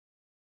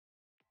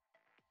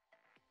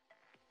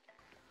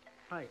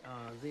Hi,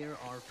 there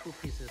are two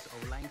pieces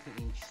of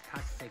 19-inch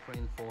touch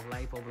screen for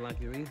Life of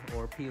Luxury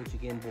or POG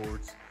game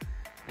boards,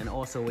 and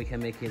also we can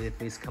make it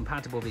with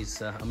compatible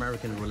with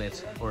American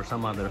Roulette or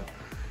some other.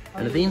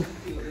 And then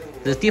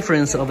the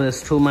difference of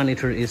these two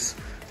monitors is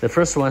the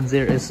first one,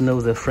 there is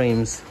no the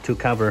frames to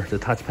cover the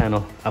touch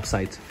panel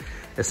upside.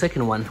 The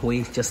second one,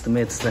 we just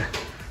made the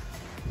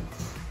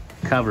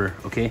cover,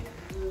 okay,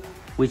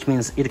 which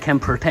means it can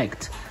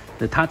protect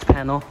the touch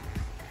panel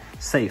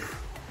safe.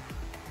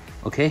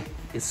 Okay,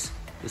 it's,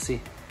 you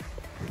see.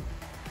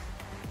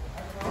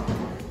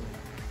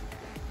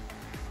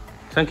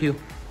 Thank you.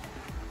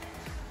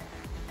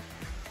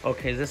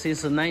 Okay, this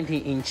is a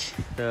 19-inch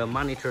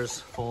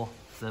monitors for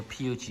the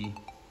POG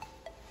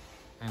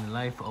and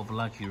Life of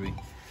Luxury.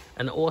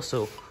 And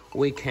also,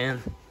 we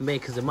can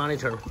make the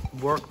monitor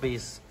work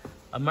with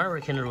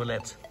American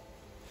Roulette.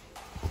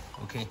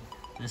 Okay,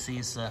 this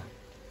is the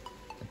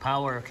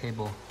power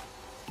cable.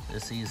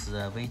 This is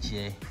the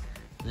Wechat.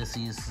 This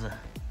is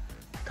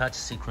touch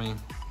screen.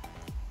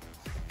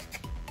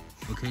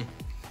 Okay.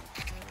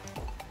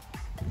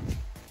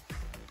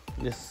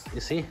 This,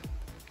 you see,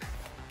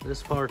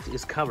 this part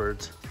is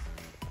covered.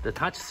 The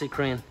touch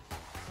screen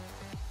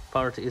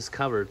part is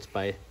covered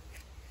by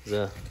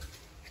the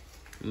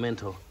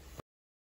mantle.